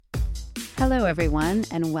Hello, everyone,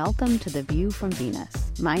 and welcome to The View from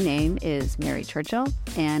Venus. My name is Mary Churchill,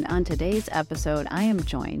 and on today's episode, I am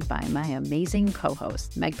joined by my amazing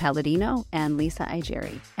co-hosts, Meg Palladino and Lisa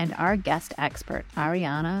Igeri, and our guest expert,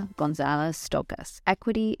 Ariana González Stokas,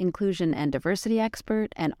 equity, inclusion, and diversity expert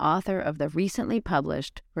and author of the recently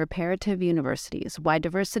published Reparative Universities, Why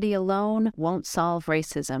Diversity Alone Won't Solve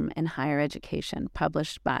Racism in Higher Education,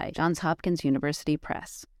 published by Johns Hopkins University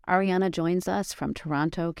Press. Ariana joins us from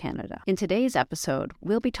Toronto, Canada. In today's episode,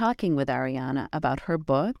 we'll be talking with Ariana about her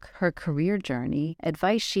book, her career journey,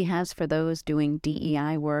 advice she has for those doing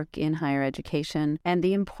DEI work in higher education, and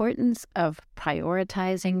the importance of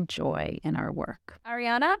prioritizing joy in our work.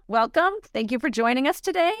 Ariana, welcome. Thank you for joining us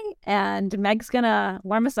today. And Meg's going to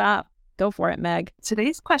warm us up. Go for it, Meg.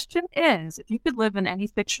 Today's question is, if you could live in any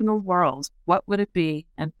fictional world, what would it be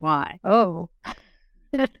and why? Oh,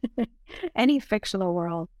 any fictional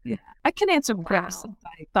world. Yeah, I can answer more since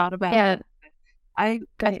I thought about it. I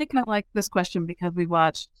think I like this question because we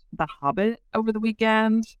watched The Hobbit over the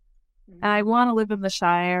weekend. And I want to live in the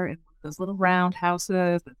Shire in one of those little round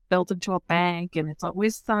houses that's built into a bank and it's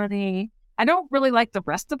always sunny. I don't really like the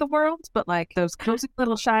rest of the world, but like those cozy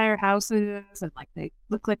little Shire houses and like they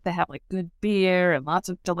look like they have like good beer and lots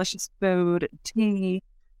of delicious food and tea.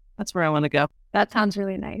 That's where I want to go. That sounds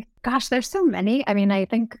really nice. Gosh, there's so many. I mean, I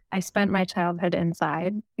think I spent my childhood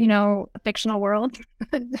inside, a fictional world.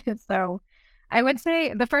 So I would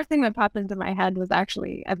say the first thing that popped into my head was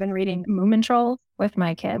actually, I've been reading Moomin Trolls with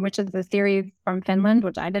my kid, which is a series from Finland,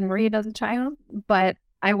 which I didn't read as a child. But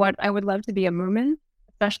I would love to be a Moomin,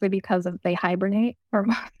 especially because they hibernate for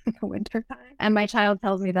most of the winter time. And my child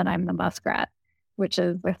tells me that I'm the muskrat, which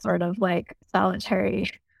is the sort of like solitary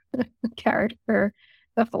character,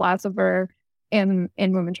 the philosopher in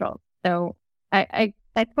Moomin Trolls. So I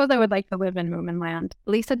suppose I would like to live in Moomin land.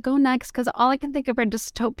 Lisa, go next, because all I can think of are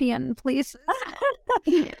dystopian places.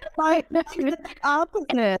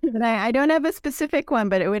 Opposite. I don't have a specific one,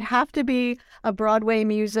 but it would have to be a Broadway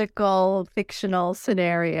musical fictional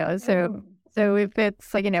scenario. So if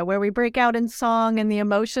it's like, where we break out in song and the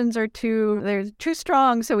emotions are too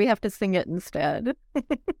strong, so we have to sing it instead.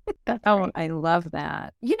 I love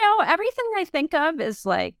that. Everything I think of is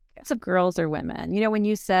like, of girls or women. When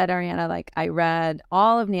you said, Ariana, like I read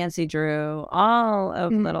all of Nancy Drew, all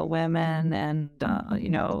of Little Women, and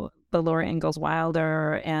the Laura Ingalls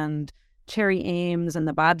Wilder and Cherry Ames and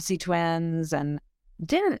the Bobbsey twins, and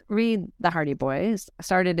didn't read the Hardy Boys. I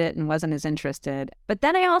started it and wasn't as interested. But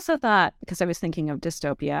then I also thought, because I was thinking of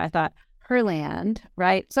dystopia, I thought Herland,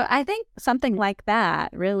 right? So I think something like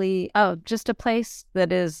that really, just a place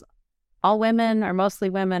that is all women or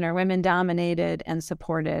mostly women or women dominated and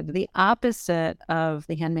supported, the opposite of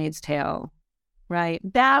The Handmaid's Tale, right?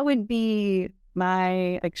 That would be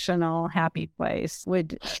my fictional happy place.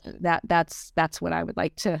 That's what I would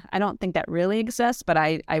like to. I don't think that really exists, but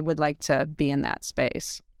I would like to be in that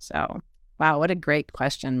space. So, wow, what a great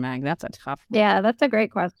question, Meg. That's a tough one. Yeah, that's a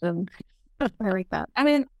great question. I like that. I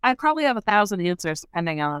mean, I probably have 1,000 answers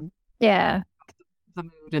depending on the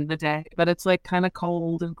mood in the day, but it's like kind of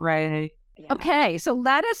cold and gray. Yeah. Okay, so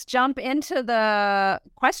let us jump into the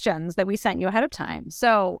questions that we sent you ahead of time.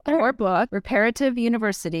 So our book, Reparative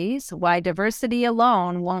Universities, Why Diversity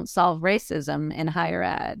Alone Won't Solve Racism in Higher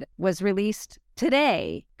Ed, was released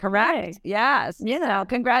today, correct? Right. Yes. So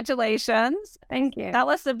congratulations. Thank you. Tell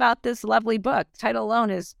us about this lovely book. Title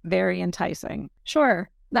alone is very enticing. Sure.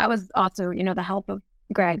 That was also, the help of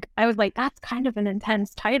Greg. I was like, that's kind of an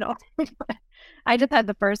intense title. I just had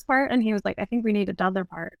the first part and he was like, I think we need another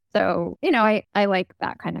part. So, I like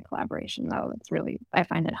that kind of collaboration though. I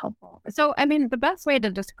find it helpful. So, I mean, the best way to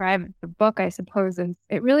describe the book, I suppose, is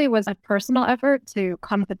it really was a personal effort to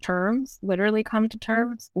literally come to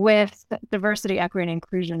terms with diversity, equity, and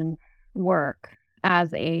inclusion work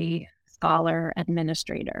as a scholar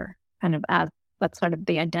administrator, that's sort of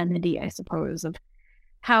the identity, I suppose, of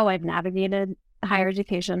how I've navigated higher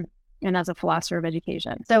education and as a philosopher of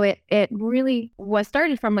education. So it really was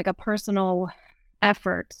started from like a personal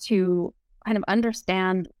effort to kind of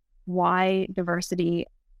understand why diversity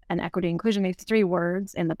and equity inclusion, these three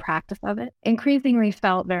words in the practice of it, increasingly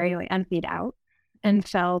felt very emptied out and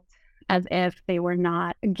felt as if they were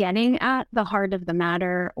not getting at the heart of the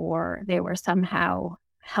matter, or they were somehow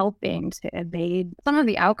helping to evade some of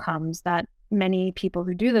the outcomes that many people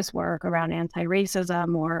who do this work around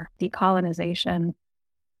anti-racism or decolonization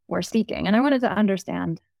were seeking. And I wanted to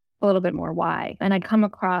understand a little bit more why. And I'd come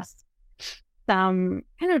across some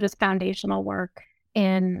kind of just foundational work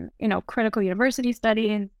in, critical university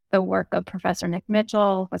studies. The work of Professor Nick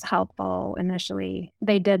Mitchell was helpful initially.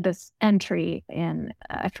 They did this entry in,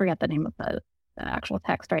 I forget the name of the actual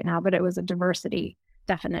text right now, but it was a diversity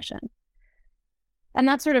definition. And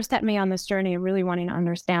that sort of set me on this journey of really wanting to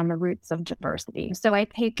understand the roots of diversity. So I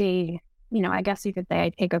take I guess you could say I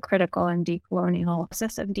take a critical and decolonial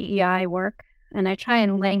analysis of DEI work, and I try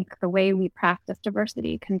and link the way we practice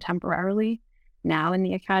diversity contemporarily now in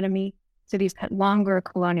the academy to these longer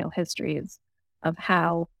colonial histories of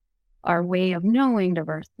how our way of knowing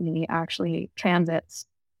diversity actually transits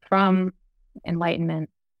from Enlightenment,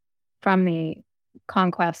 from the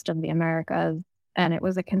conquest of the Americas. And it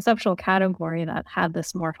was a conceptual category that had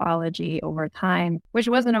this morphology over time, which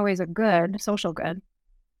wasn't always a good, social good,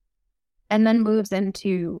 and then moves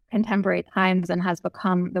into contemporary times and has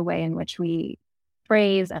become the way in which we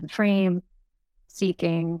phrase and frame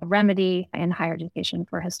seeking remedy in higher education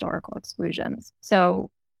for historical exclusions.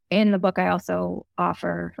 So in the book, I also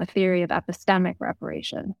offer a theory of epistemic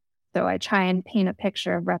reparation. So I try and paint a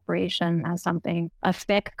picture of reparation as a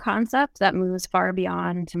thick concept that moves far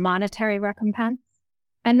beyond monetary recompense.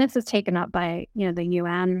 And this is taken up by, the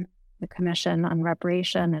UN, the Commission on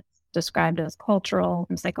Reparation. It's described as cultural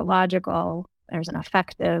and psychological. There's an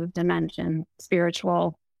affective dimension,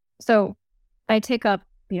 spiritual. So I take up,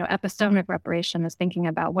 epistemic reparation as thinking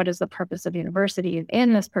about what is the purpose of universities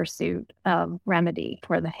in this pursuit of remedy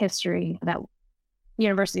for the history that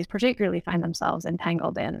universities particularly find themselves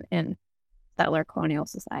entangled in settler colonial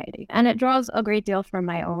society. And it draws a great deal from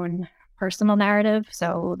my own personal narrative.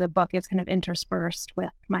 So the book is kind of interspersed with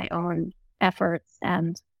my own efforts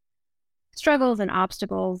and struggles and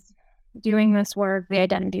obstacles doing this work, the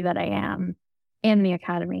identity that I am in the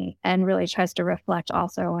academy, and really tries to reflect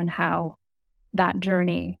also on how that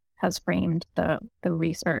journey has framed the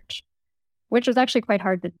research, which was actually quite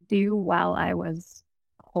hard to do while I was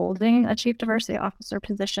holding a chief diversity officer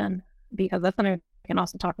position, because that's something we can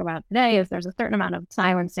also talk about today, is there's a certain amount of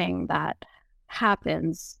silencing that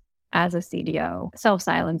happens as a CDO,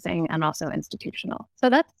 self-silencing and also institutional. So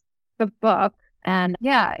that's the book. And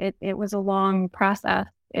yeah, it was a long process.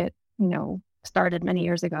 It, started many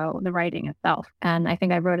years ago, the writing itself. And I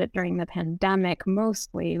think I wrote it during the pandemic,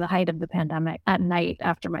 mostly the height of the pandemic, at night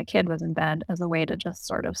after my kid was in bed, as a way to just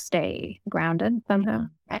sort of stay grounded somehow.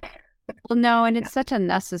 Well, no, and it's such a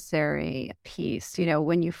necessary piece,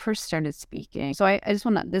 when you first started speaking. So I just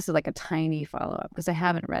want to, this is like a tiny follow-up because I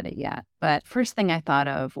haven't read it yet. But first thing I thought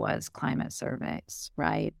of was climate surveys,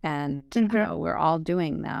 right? And we're all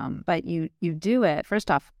doing them, but you do it.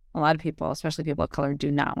 First off, a lot of people, especially people of color,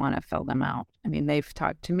 do not want to fill them out. I mean, they've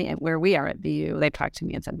talked to me where we are at VU. They've talked to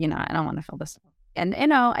me and said, I don't want to fill this out. And,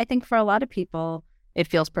 I think for a lot of people, it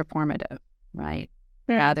feels performative, right?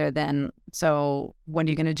 Rather than, so what are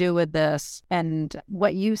you going to do with this? And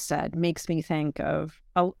what you said makes me think of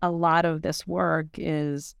a lot of this work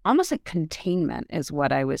is almost like containment is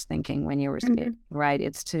what I was thinking when you were speaking, right?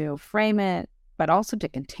 It's to frame it, but also to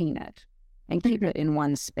contain it and keep it in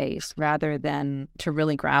one space rather than to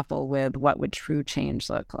really grapple with what would true change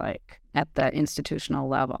look like at the institutional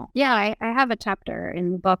level. Yeah, I have a chapter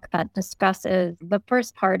in the book that discusses, the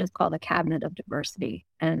first part is called A Cabinet of Diversity.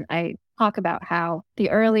 And I talk about how the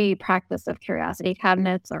early practice of curiosity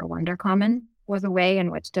cabinets or wonder common was a way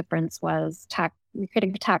in which difference was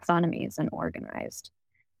creating taxonomies and organized.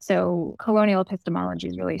 So colonial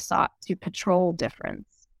epistemologies really sought to patrol difference,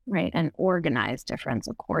 right, and organize difference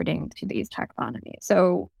according to these taxonomies.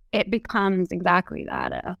 So it becomes exactly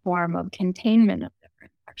that, a form of containment of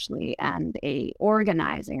difference, actually, and a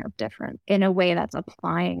organizing of difference in a way that's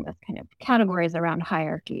applying this kind of categories around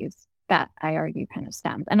hierarchies that I argue kind of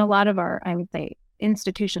stems. And a lot of our, I would say,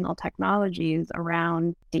 institutional technologies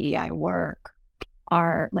around DEI work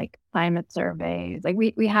are like climate surveys. Like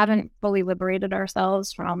we haven't fully liberated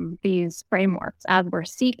ourselves from these frameworks as we're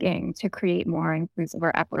seeking to create more inclusive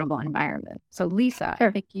or equitable environments. So Lisa,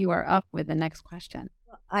 I think you are up with the next question.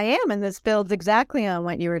 I am, and this builds exactly on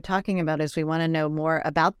what you were talking about, is we want to know more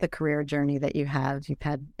about the career journey that you have. You've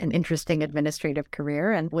had an interesting administrative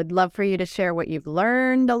career and would love for you to share what you've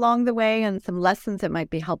learned along the way and some lessons that might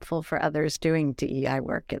be helpful for others doing DEI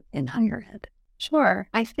work in higher ed. Sure.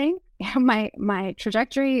 I think my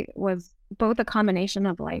trajectory was both a combination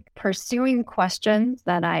of like pursuing questions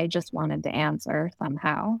that I just wanted to answer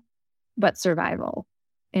somehow, but survival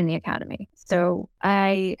in the academy. So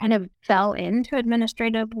I kind of fell into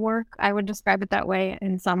administrative work. I would describe it that way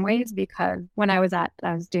in some ways, because when I was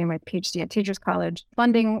doing my PhD at Teachers College,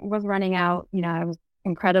 funding was running out. I was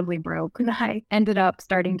incredibly broke, and I ended up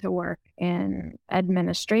starting to work in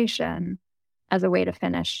administration as a way to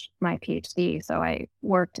finish my PhD. So I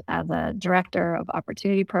worked as a director of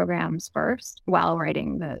opportunity programs first while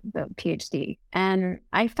writing the PhD. And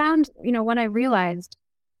I found, what I realized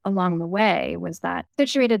along the way was that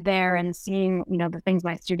situated there and seeing, the things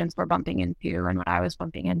my students were bumping into and what I was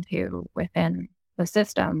bumping into within the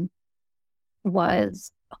system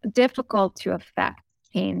was difficult to affect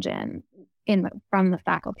change from the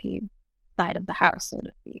faculty side of the house, so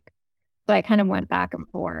to speak. So I kind of went back and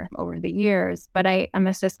forth over the years, but I'm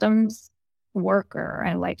a systems worker.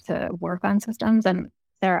 I like to work on systems, and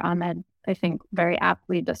Sarah Ahmed, I think, very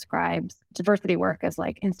aptly describes diversity work as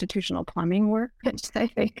like institutional plumbing work, which I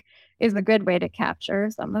think is a good way to capture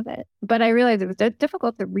some of it. But I realized it was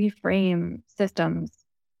difficult to reframe systems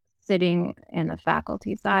sitting in the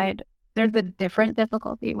faculty side. There's a different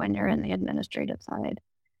difficulty when you're in the administrative side.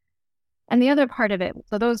 And the other part of it,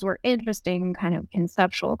 so those were interesting kind of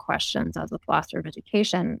conceptual questions as a philosopher of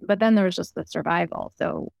education, but then there was just the survival.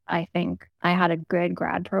 So I think I had a good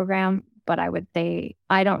grad program, but I would say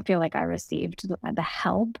I don't feel like I received the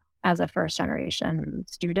help as a first generation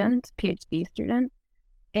student, PhD student,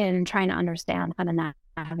 in trying to understand how to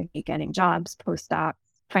navigate getting jobs, postdocs.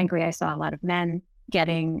 Frankly, I saw a lot of men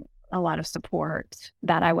getting a lot of support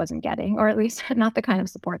that I wasn't getting, or at least not the kind of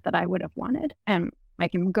support that I would have wanted. And I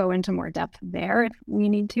can go into more depth there if we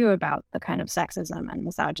need to about the kind of sexism and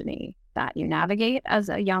misogyny that you navigate as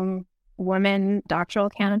a young woman doctoral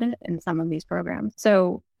candidate in some of these programs.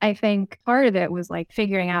 So I think part of it was like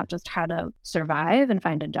figuring out just how to survive and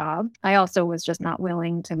find a job. I also was just not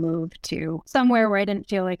willing to move to somewhere where I didn't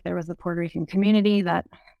feel like there was a Puerto Rican community that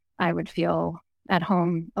I would feel at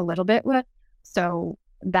home a little bit with. So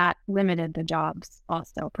that limited the jobs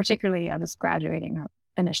also, particularly I was graduating,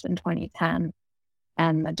 finished in 2010.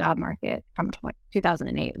 And the job market from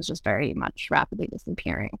 2008 was just very much rapidly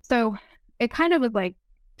disappearing. So it kind of was like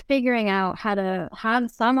figuring out how to have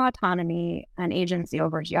some autonomy and agency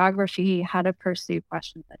over geography, how to pursue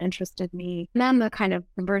questions that interested me. And then the kind of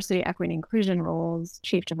diversity, equity, inclusion roles,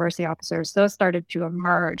 chief diversity officers, those started to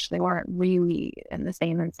emerge. They weren't really in the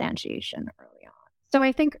same instantiation early on. So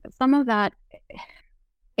I think some of that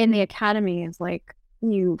in the academy is like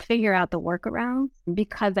you figure out the workarounds,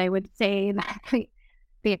 because I would say that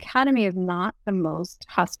the academy is not the most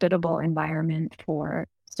hospitable environment for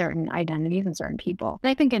certain identities and certain people.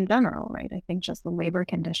 And I think in general, right? I think just the labor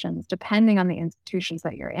conditions, depending on the institutions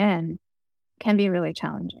that you're in, can be really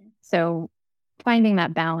challenging. So finding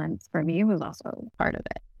that balance for me was also part of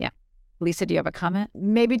it. Yeah. Lisa, do you have a comment?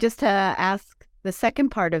 Maybe just to ask the second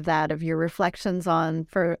part of that, of your reflections on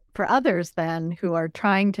for others then who are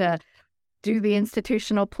trying to do the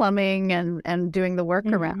institutional plumbing and doing the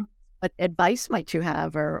workaround. What advice might you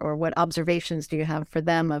have, or what observations do you have for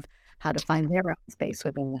them of how to find their own space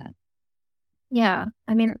within that? Yeah,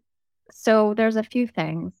 I mean, so there's a few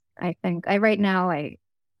things. I think right now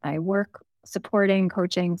I work supporting,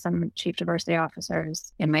 coaching some chief diversity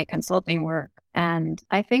officers in my consulting work. And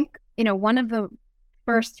I think, one of the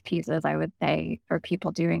first pieces I would say for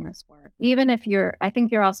people doing this work, even if I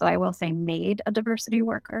think you're also, I will say, made a diversity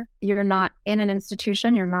worker. You're not in an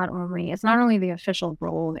institution. It's not only the official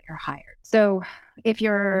role that you're hired. So if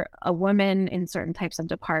you're a woman in certain types of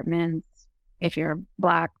departments, if you're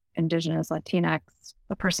Black, Indigenous, Latinx,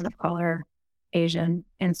 a person of color, Asian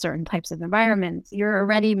in certain types of environments, you're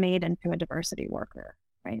already made into a diversity worker,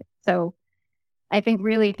 right? So I think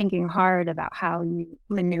really thinking hard about how you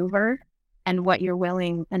maneuver and what you're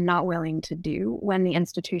willing and not willing to do when the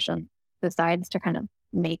institution decides to kind of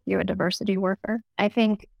make you a diversity worker. I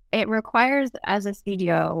think it requires, as a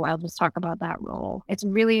CDO, I'll just talk about that role. It's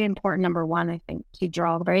really important, number one, I think, to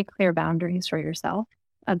draw very clear boundaries for yourself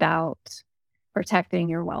about protecting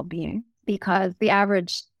your well-being, because the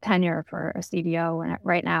average tenure for a CDO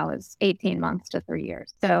right now is 18 months to 3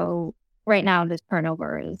 years. So right now, this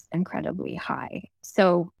turnover is incredibly high.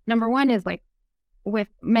 So number one is like, with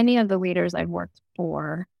many of the leaders I've worked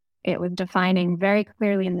for, it was defining very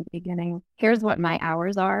clearly in the beginning, here's what my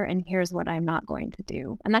hours are and here's what I'm not going to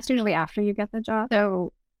do. And that's usually after you get the job.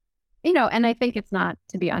 So, and I think it's not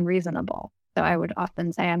to be unreasonable. So I would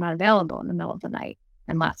often say I'm not available in the middle of the night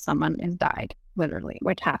unless someone has died, literally,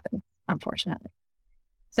 which happens, unfortunately.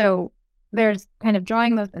 So there's kind of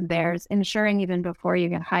drawing those, and there's ensuring even before you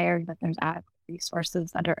get hired that there's adequate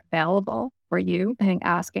resources that are available for you. I think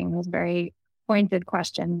asking those very pointed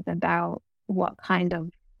questions about what kind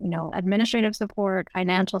of, administrative support,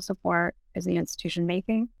 financial support is the institution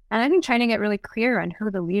making. And I think trying to get really clear on who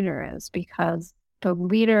the leader is, because the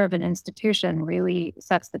leader of an institution really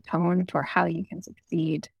sets the tone for how you can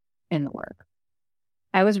succeed in the work.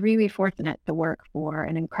 I was really fortunate to work for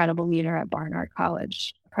an incredible leader at Barnard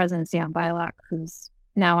College, President Sian Bilak, who's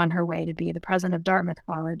now on her way to be the president of Dartmouth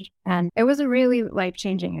College. And it was a really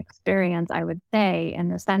life-changing experience, I would say, in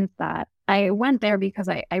the sense that I went there because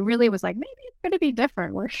I really was like, maybe it's going to be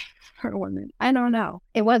different for a woman. I don't know.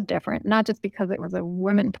 It was different, not just because it was a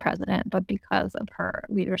woman president, but because of her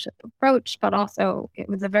leadership approach. But also, it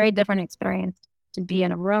was a very different experience to be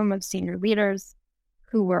in a room of senior leaders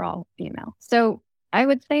who were all female. So I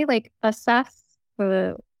would say, like, assess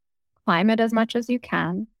the climate as much as you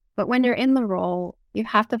can. But when you're in the role, you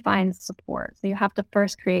have to find support. So you have to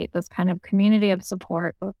first create this kind of community of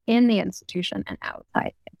support both in the institution and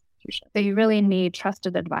outside the institution. So you really need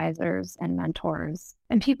trusted advisors and mentors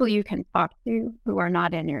and people you can talk to who are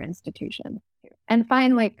not in your institution. And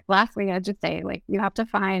find, like, lastly, I'd just say, like, you have to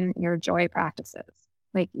find your joy practices.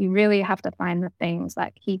 Like, you really have to find the things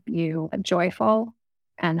that keep you joyful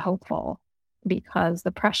and hopeful, because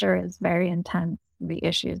the pressure is very intense. The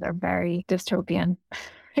issues are very dystopian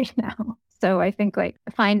right now. So I think, like,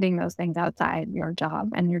 finding those things outside your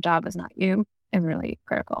job, and your job is not you, is really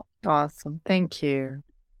critical. Awesome. Thank you.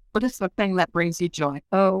 What is the thing that brings you joy?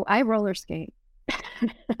 Oh, I roller skate.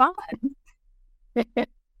 Fun.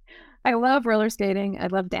 I love roller skating. I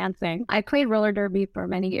love dancing. I played roller derby for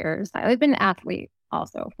many years. I've been an athlete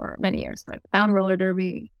also for many years, but found roller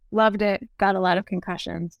derby, loved it, got a lot of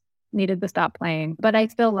concussions, needed to stop playing, but I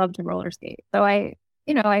still love to roller skate. So I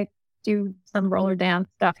do some roller dance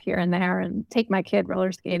stuff here and there and take my kid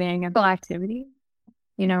roller skating and full activity,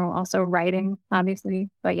 also writing, obviously.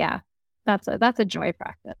 But yeah, that's a joy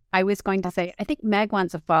practice. I was going to say, I think Meg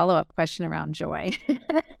wants a follow-up question around joy.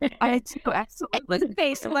 I do, absolutely. His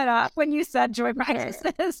face lit up when you said joy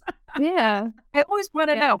practices. Yeah. I always want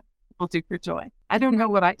to know what people do for joy. I don't know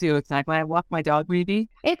what I do exactly. I walk my dog, maybe.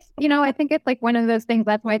 It's, I think it's like one of those things.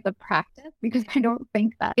 That's why it's a practice, because I don't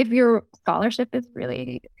think that if your scholarship is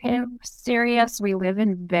really kind of serious, we live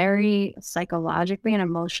in very psychologically and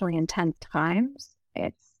emotionally intense times.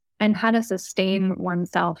 And how to sustain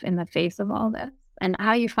oneself in the face of all this, and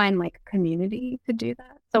how you find, like, community to do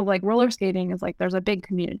that. So, like, roller skating is like, there's a big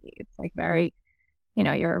community. It's like very,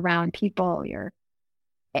 you're around people.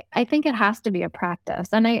 I think it has to be a practice.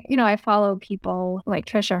 And I follow people like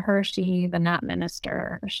Tricia Hershey, the NAP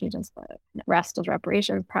minister. She does the Rest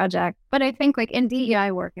Reparations Project. But I think, like, in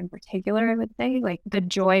DEI work in particular, I would say, like, the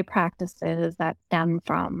joy practices that stem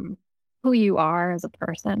from who you are as a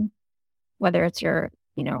person, whether it's your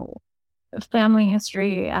family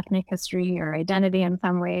history, ethnic history, or identity in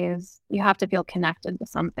some ways, you have to feel connected to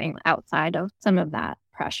something outside of some of that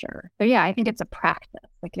pressure. So yeah, I think it's a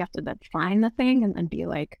practice. Like, you have to then find the thing and then be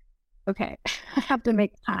like, okay, I have to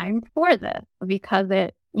make time for this, because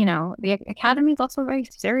the academy is also very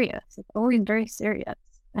serious. It's always very serious.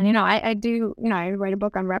 And, I do, I write a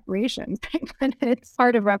book on reparations, but it's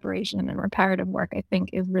part of reparation and reparative work, I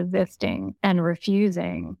think, is resisting and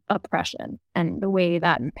refusing oppression. And the way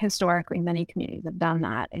that historically many communities have done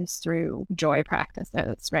that is through joy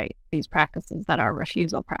practices, right? These practices that are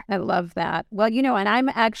refusal practices. I love that. Well, and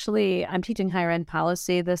I'm teaching higher ed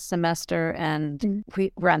policy this semester, and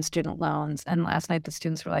we're on student loans. And last night the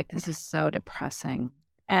students were like, this is so depressing.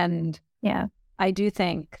 And yeah, I do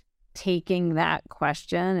think taking that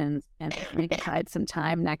question and putting aside some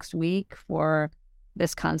time next week for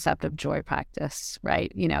this concept of joy practice, right?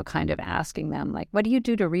 Kind of asking them, like, what do you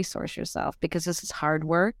do to resource yourself? Because this is hard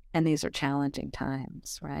work and these are challenging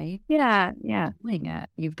times, right? Yeah. Doing it.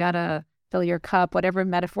 You've got to fill your cup, whatever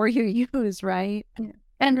metaphor you use, right? Yeah.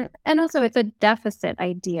 And also, it's a deficit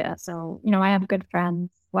idea. So, I have good friends,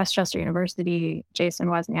 Westchester University, Jason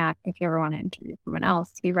Wozniak, if you ever want to interview someone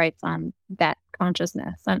else, he writes on debt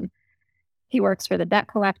consciousness, and he works for the Debt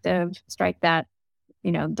Collective, Strike Debt,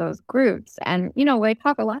 those groups. And, we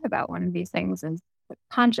talk a lot about one of these things is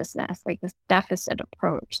consciousness, like this deficit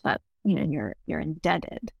approach that, you're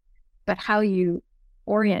indebted, but how you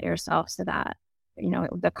orient yourself so that,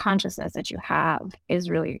 the consciousness that you have is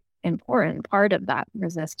really important part of that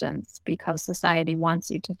resistance, because society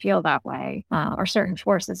wants you to feel that way, or certain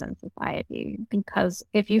forces in society. Because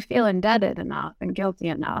if you feel indebted enough and guilty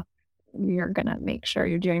enough, you're going to make sure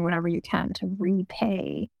you're doing whatever you can to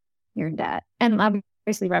repay your debt. And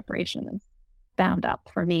obviously reparation is bound up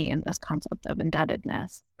for me in this concept of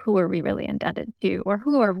indebtedness. Who are we really indebted to, or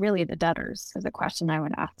who are really the debtors, is a question I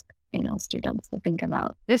would ask students to think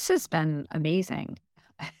about. This has been amazing.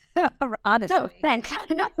 Honestly. No, thanks.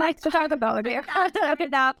 Nice to talk about it.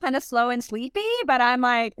 Now kind of slow and sleepy, but I'm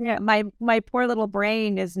like, my poor little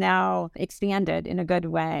brain is now expanded in a good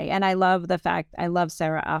way. And I love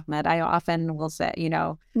Sarah Ahmed. I often will say,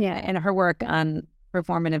 in her work on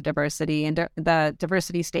performative diversity and the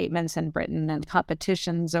diversity statements in Britain and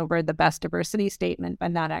competitions over the best diversity statement,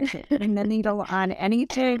 but not actually putting the needle on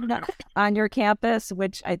anything on your campus,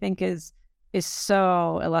 which I think is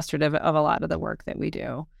so illustrative of a lot of the work that we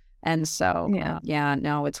do. And so,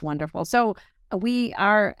 no, it's wonderful. So we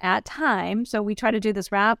are at time. So we try to do this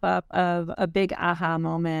wrap up of a big aha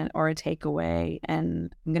moment or a takeaway.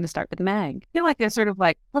 And I'm going to start with Meg. I feel like it's sort of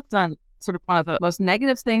like, let's on sort of one of the most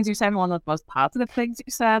negative things you said and one of the most positive things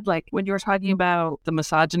you said. Like when you were talking about the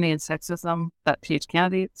misogyny and sexism that PhD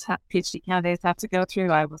candidates have to go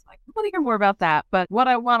through, I was like, I want to hear more about that. But what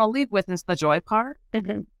I want to leave with is the joy part.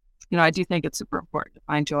 Mm-hmm. I do think it's super important to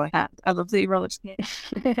find joy. I love the roller skating.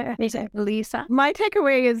 Lisa? My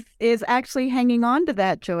takeaway is actually hanging on to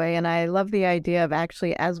that joy. And I love the idea of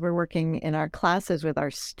actually, as we're working in our classes with our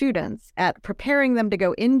students, at preparing them to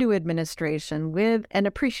go into administration with an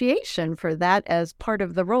appreciation for that as part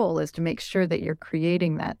of the role, is to make sure that you're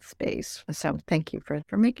creating that space. So thank you for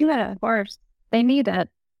making that. Of course. They need it.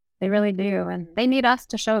 They really do. And they need us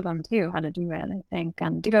to show them, too, how to do it, I think,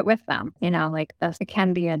 and do it with them. Like this, it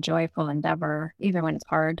can be a joyful endeavor, even when it's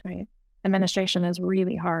hard, right? Administration is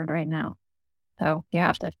really hard right now. So you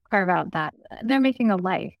have to carve out that. They're making a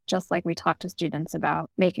life, just like we talk to students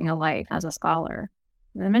about making a life as a scholar.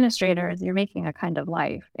 An administrator, you're making a kind of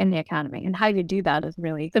life in the academy. And how you do that is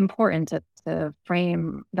really important to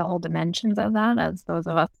frame the whole dimensions of that as those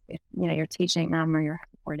of us, you're teaching them or you're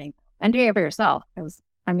supporting. And doing it for yourself, because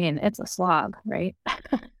it's a slog, right?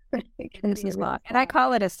 It's a slog. And I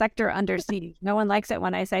call it a sector under siege. No one likes it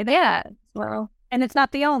when I say that. Yeah. Well, and it's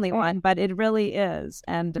not the only one, but it really is.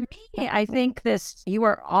 And me, I think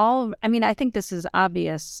I think this is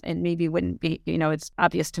obvious and maybe wouldn't be, it's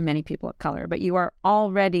obvious to many people of color, but you are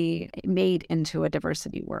already made into a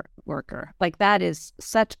diversity worker. Like that is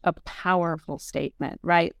such a powerful statement,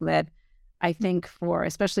 right? That I think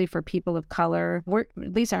especially for people of color,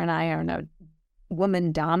 Lisa and I are in a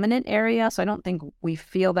woman-dominant area, so I don't think we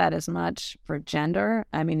feel that as much for gender.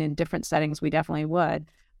 In different settings, we definitely would.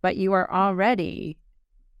 But you are already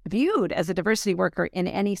viewed as a diversity worker in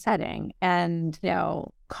any setting. And,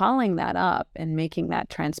 calling that up and making that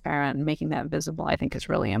transparent and making that visible, I think is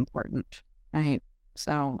really important, right?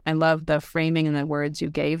 So I love the framing and the words you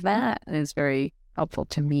gave that. And it's very helpful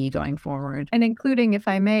to me going forward. And including, if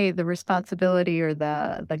I may, the responsibility or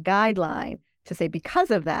the guideline to say,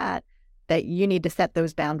 because of that you need to set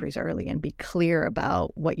those boundaries early and be clear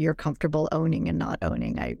about what you're comfortable owning and not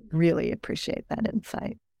owning. I really appreciate that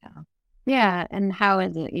insight. Yeah. And how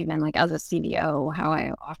is it even like as a CDO, how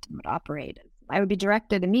I often would operate is I would be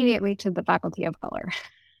directed immediately to the faculty of color.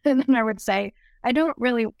 And then I would say, I don't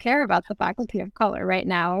really care about the faculty of color right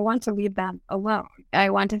now. I want to leave them alone. I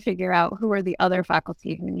want to figure out who are the other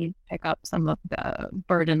faculty who need to pick up some of the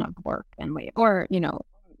burden of work and weight. Or,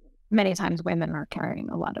 many times women are carrying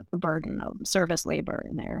a lot of the burden of service labor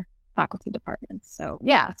in their faculty departments. So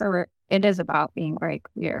it is about being very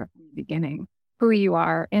clear from the beginning who you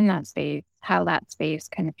are in that space, how that space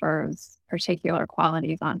confers particular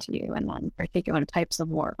qualities onto you, and then particular types of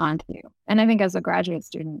work onto you. And I think as a graduate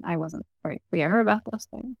student, I wasn't very clear about those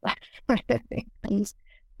things. It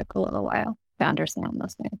took a little while to understand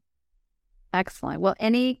those things. Excellent. Well,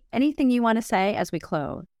 anything you want to say as we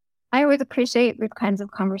close? I always appreciate these kinds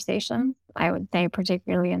of conversations. I would say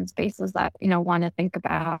particularly in spaces that, want to think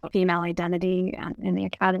about female identity and in the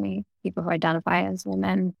academy, people who identify as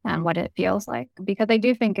women and what it feels like. Because I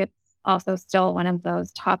do think it's also still one of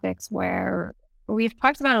those topics where we've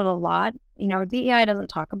talked about it a lot. DEI doesn't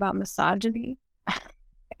talk about misogyny.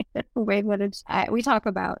 We talk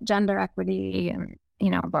about gender equity and,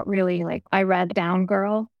 but really like I read Down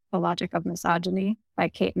Girl, The Logic of Misogyny by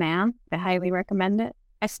Kate Mann. I highly recommend it.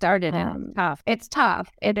 I started it. Tough. It's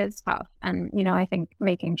tough. It is tough. And, I think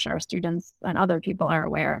making sure students and other people are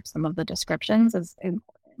aware of some of the descriptions is important.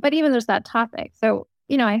 But even there's that topic. So,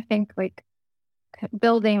 I think like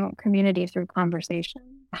building community through conversation,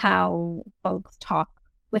 how folks talk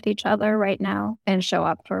with each other right now and show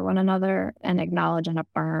up for one another and acknowledge and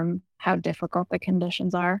affirm how difficult the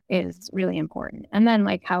conditions are is really important. And then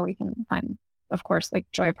like how we can find, of course, like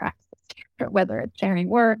joy practices, whether it's sharing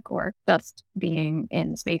work or just being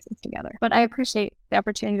in spaces together. But I appreciate the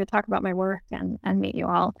opportunity to talk about my work and meet you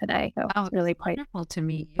all today. So it's really quite wonderful to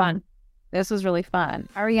meet you. Fun. This was really fun.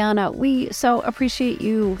 Ariana, we so appreciate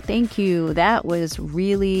you. Thank you. That was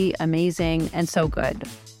really amazing and so good.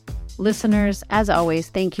 Listeners, as always,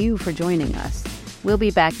 thank you for joining us. We'll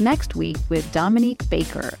be back next week with Dominique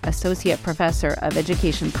Baker, Associate Professor of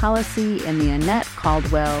Education Policy in the Annette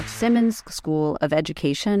Caldwell Simmons School of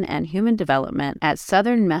Education and Human Development at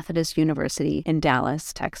Southern Methodist University in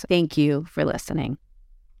Dallas, Texas. Thank you for listening.